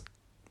years.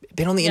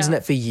 Been on the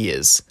internet for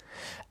years.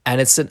 And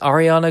it's an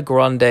Ariana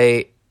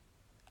Grande,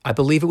 I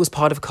believe it was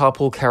part of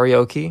Carpool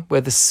Karaoke,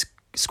 where the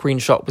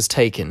screenshot was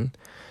taken.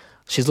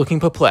 She's looking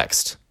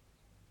perplexed.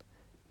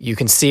 You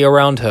can see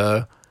around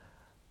her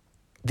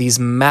these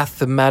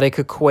mathematic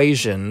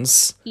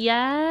equations.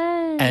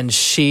 Yes. And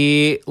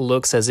she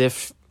looks as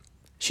if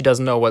she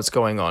doesn't know what's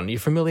going on. You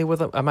familiar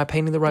with it? Am I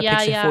painting the right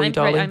picture for you,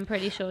 darling? I'm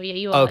pretty sure. Yeah,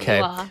 you are. Okay.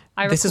 You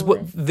are.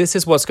 This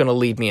is what's going to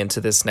lead me into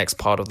this next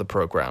part of the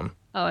program.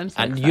 Oh, I'm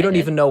so And excited. you don't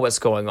even know what's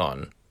going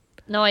on.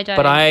 No, I don't.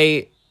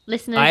 But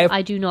Listeners,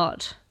 I do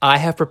not. I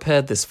have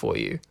prepared this for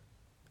you.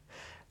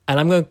 And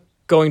I'm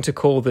going to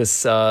call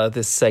this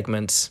this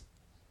segment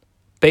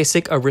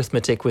Basic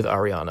Arithmetic with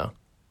Ariana.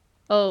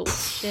 Oh,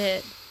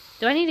 shit.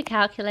 Do I need a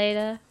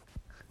calculator?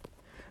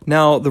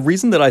 Now, the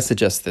reason that I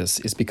suggest this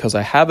is because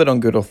I have it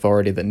on good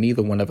authority that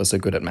neither one of us are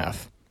good at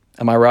math.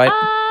 Am I right?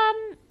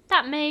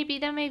 There may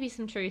be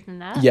some truth in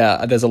that.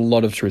 Yeah, there's a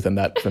lot of truth in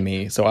that for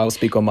me. So I'll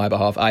speak on my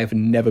behalf. I've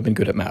never been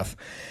good at math.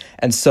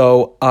 And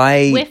so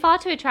We're far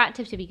too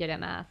attractive to be good at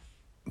math.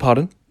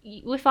 Pardon?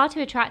 We're far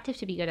too attractive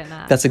to be good at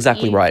math. That's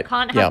exactly right. You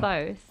can't have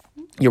both.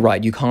 You're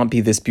right. You can't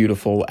be this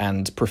beautiful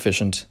and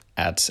proficient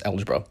at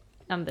algebra.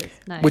 Numbers,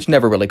 no. Which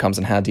never really comes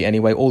in handy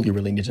anyway. All you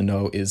really need to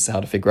know is how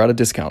to figure out a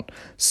discount.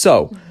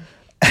 So,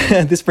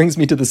 this brings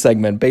me to the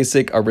segment,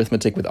 Basic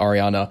Arithmetic with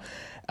Ariana.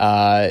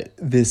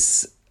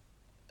 This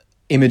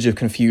image of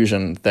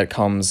confusion that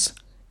comes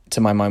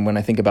to my mind when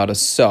I think about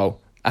us. So,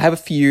 I have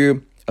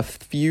a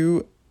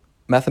few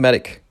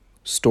mathematic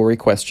story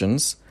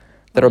questions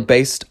that are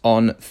based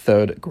on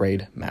third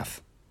grade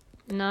math.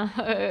 No.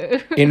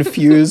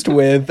 Infused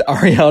with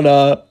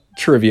Ariana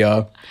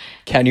trivia.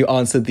 Can you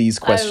answer these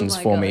questions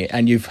for me?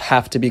 And you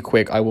have to be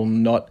quick. I will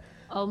not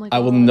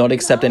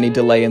accept any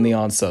delay in the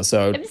answer.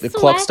 So the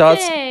clock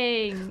starts.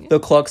 The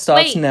clock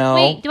starts now.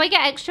 Wait, do I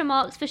get extra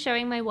marks for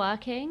showing my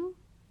working?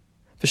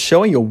 For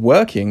showing your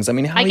workings? I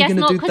mean, how are you going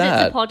to do that? I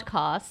guess not because it's a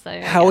podcast.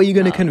 So how are you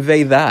going to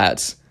convey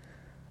that?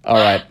 All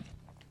right.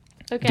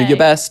 Okay. Do your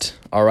best.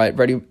 All right.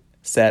 Ready,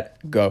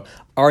 set, go.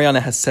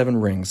 Ariana has 7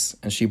 rings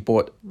and she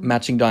bought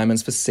matching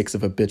diamonds for 6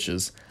 of her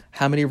bitches.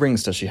 How many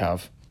rings does she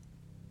have?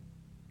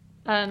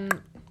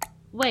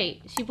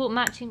 Wait, she bought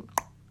matching...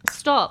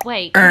 Stop,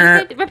 wait.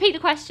 Can you repeat the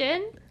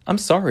question? I'm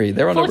sorry,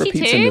 there are 42? no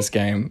repeats in this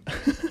game.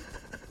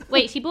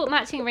 Wait, she bought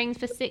matching rings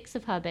for 6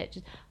 of her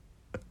bitches.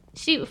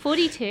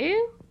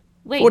 42?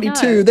 Wait,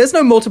 42? No. There's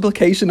no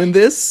multiplication in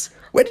this.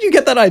 Where did you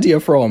get that idea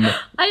from?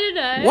 I don't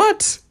know.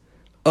 What?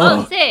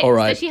 Oh, 6. All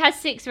right. So she has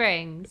 6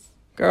 rings.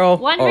 Girl,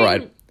 all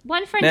right.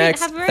 One friend next.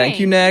 didn't have a ring. Thank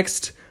you,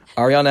 next.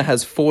 Ariana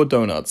has 4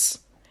 donuts.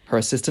 Her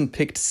assistant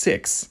picked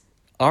 6.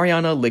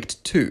 Ariana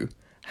licked 2.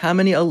 How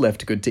many are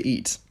left good to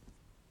eat?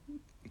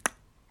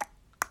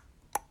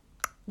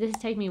 This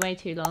is taking me way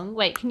too long.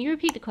 Wait, can you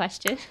repeat the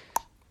question?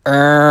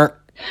 4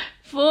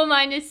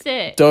 minus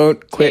 6.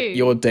 Don't quit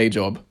your day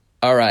job.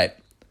 All right.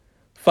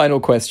 Final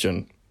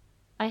question.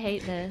 I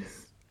hate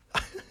this.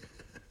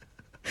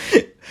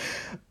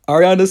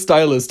 Ariana's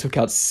stylist took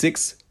out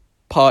 6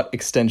 part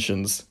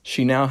extensions.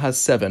 She now has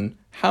 7.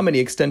 How many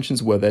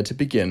extensions were there to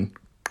begin?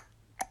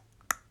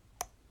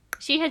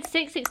 She had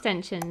 6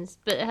 extensions,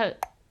 but her...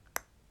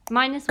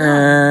 minus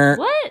 1.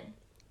 What?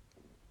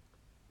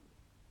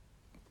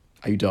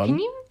 Are you done? Can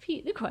you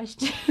repeat the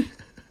question?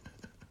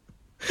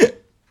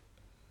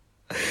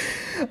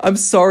 I'm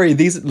sorry.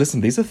 These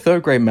are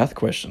third grade math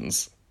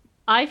questions.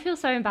 I feel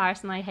so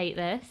embarrassed and I hate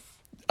this.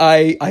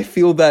 I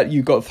feel that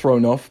you got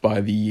thrown off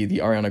by the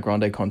Ariana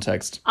Grande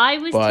context. I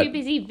was too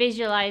busy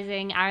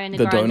visualizing Ariana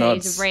Grande's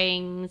donuts.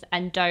 Rings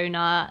and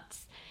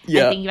donuts.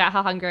 Yeah. And thinking about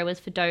how hungry I was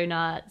for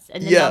donuts.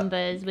 And the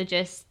numbers were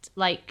just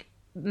like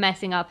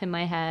messing up in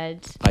my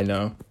head. I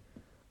know.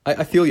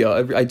 I feel you.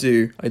 I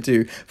do.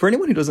 For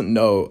anyone who doesn't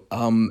know,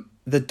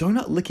 the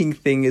donut licking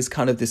thing is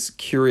kind of this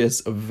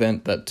curious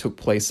event that took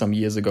place some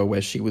years ago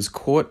where she was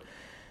caught,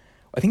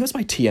 I think it was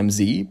by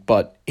TMZ,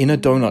 but in a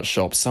donut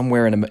shop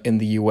somewhere in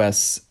the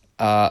US,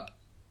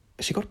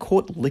 she got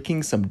caught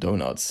licking some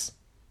donuts.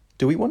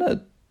 Do we want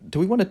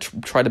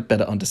to try to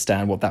better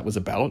understand what that was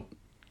about?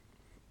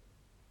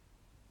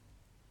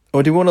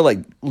 Or do we want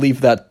to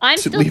leave that? I'm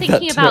still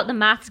thinking about the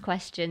maths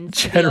questions.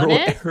 General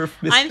air of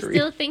mystery. I'm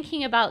still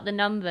thinking about the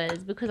numbers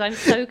because I'm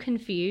so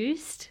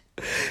confused.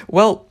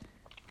 Well,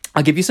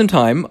 I'll give you some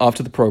time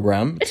after the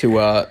program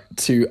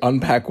to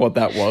unpack what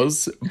that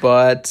was.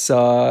 But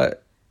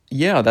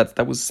yeah,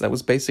 that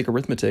was basic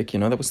arithmetic.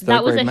 That was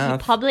third grade math. That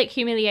was a public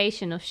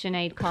humiliation of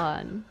Sinead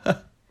Khan.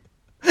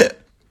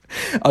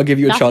 I'll give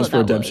you a chance for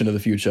redemption in the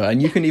future,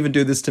 and you can even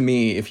do this to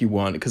me if you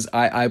want, because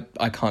I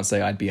can't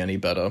say I'd be any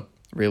better,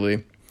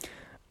 really.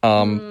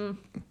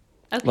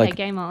 Okay,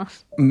 game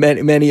off.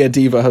 Many a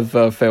diva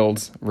have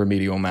failed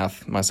remedial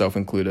math, myself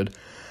included.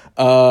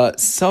 My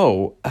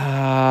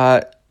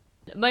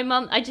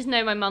mum, I just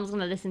know my mum's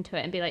gonna listen to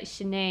it and be like,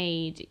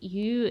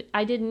 Sinead,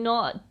 I did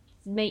not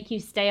make you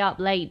stay up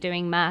late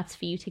doing maths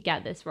for you to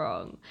get this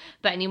wrong.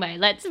 But anyway,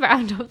 let's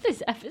round off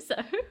this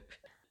episode.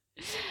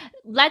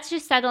 Let's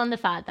just settle on the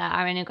fact that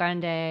Ariana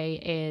Grande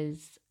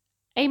is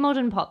a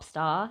modern pop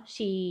star.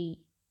 She's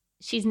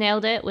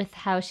nailed it with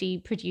how she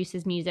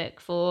produces music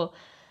for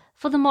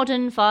the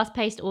modern,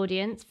 fast-paced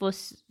audience,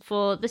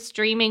 for the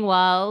streaming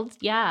world.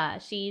 Yeah,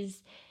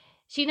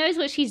 she knows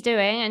what she's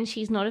doing, and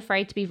she's not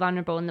afraid to be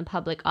vulnerable in the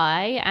public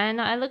eye.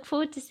 And I look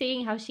forward to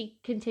seeing how she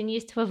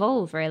continues to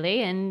evolve,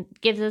 really, and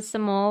gives us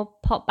some more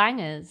pop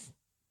bangers.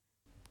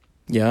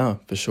 Yeah,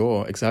 for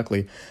sure,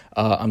 exactly.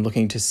 I'm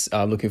looking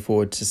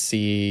forward to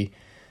see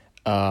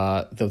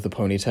the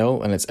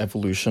ponytail and its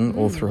evolution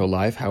all through her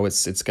life. How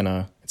it's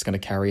gonna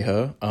carry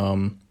her.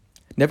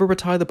 Never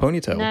retire the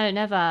ponytail. No,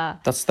 never.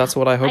 That's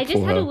what I hope for her. I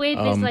just had a weird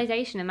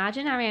visualization.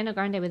 Imagine Ariana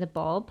Grande with a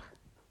bob.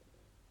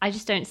 I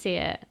just don't see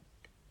it.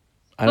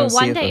 But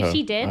one day, if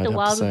she did, the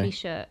world would be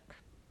shook.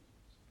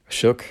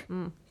 Shook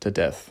to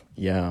death.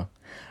 Yeah.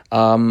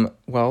 It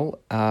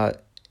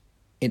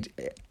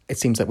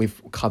seems that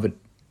we've covered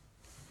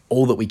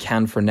all that we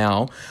can for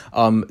now.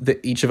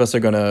 Each of us are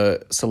going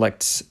to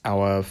select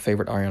our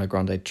favorite Ariana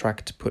Grande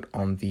track to put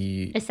on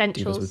the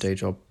Essentials. Divas with Day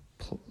Job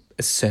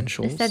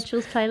Essentials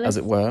playlist, as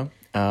it were.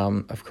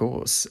 Of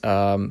course.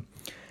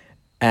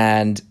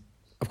 And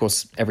of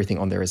course, everything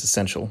on there is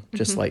essential,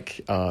 just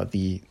like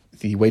the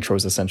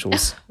Waitrose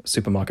Essentials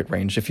supermarket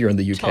range. If you're in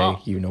the UK,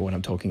 Top. You know what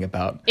I'm talking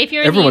about. If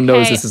you're Everyone in the UK,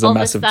 knows this is a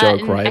massive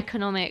joke, right?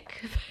 Economic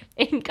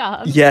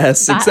income.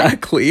 Yes, bag.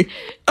 exactly.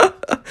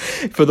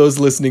 For those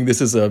listening,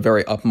 this is a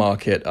very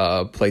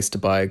upmarket place to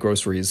buy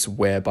groceries,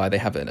 whereby they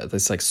have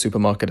this like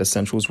supermarket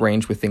essentials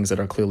range with things that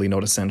are clearly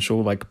not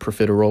essential, like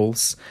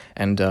profiteroles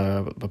and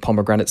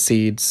pomegranate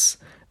seeds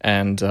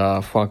and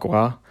foie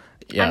gras.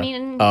 Yeah. I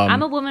mean,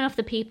 I'm a woman of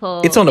the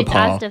people. It's on a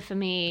par. Asda for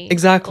me.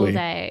 Exactly. All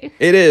day.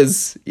 It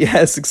is.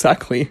 Yes,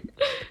 exactly.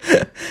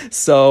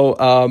 So,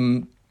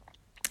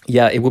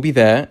 it will be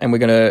there,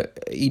 and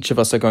each of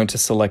us are going to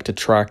select a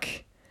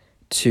track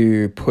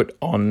to put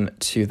on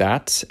to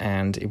that,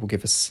 and it will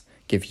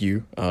give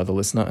you, the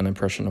listener, an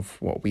impression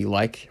of what we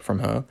like from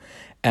her.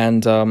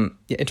 And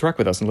interact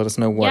with us and let us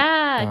know what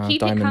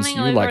keep it diamonds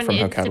coming you over like on from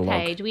the her Insta catalog.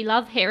 page. We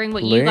love hearing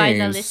what you guys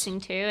are listening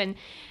to, and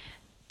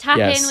tap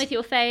in with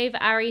your fave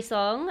Ari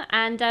song.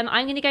 And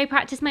I'm going to go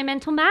practice my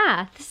mental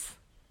maths.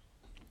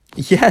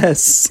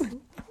 Yes.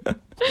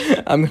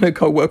 I'm going to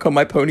go work on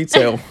my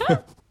ponytail.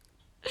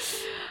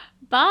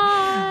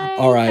 Bye.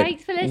 All right.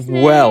 Thanks for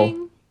listening.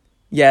 Well,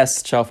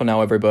 yes. Ciao for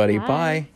now, everybody. Bye.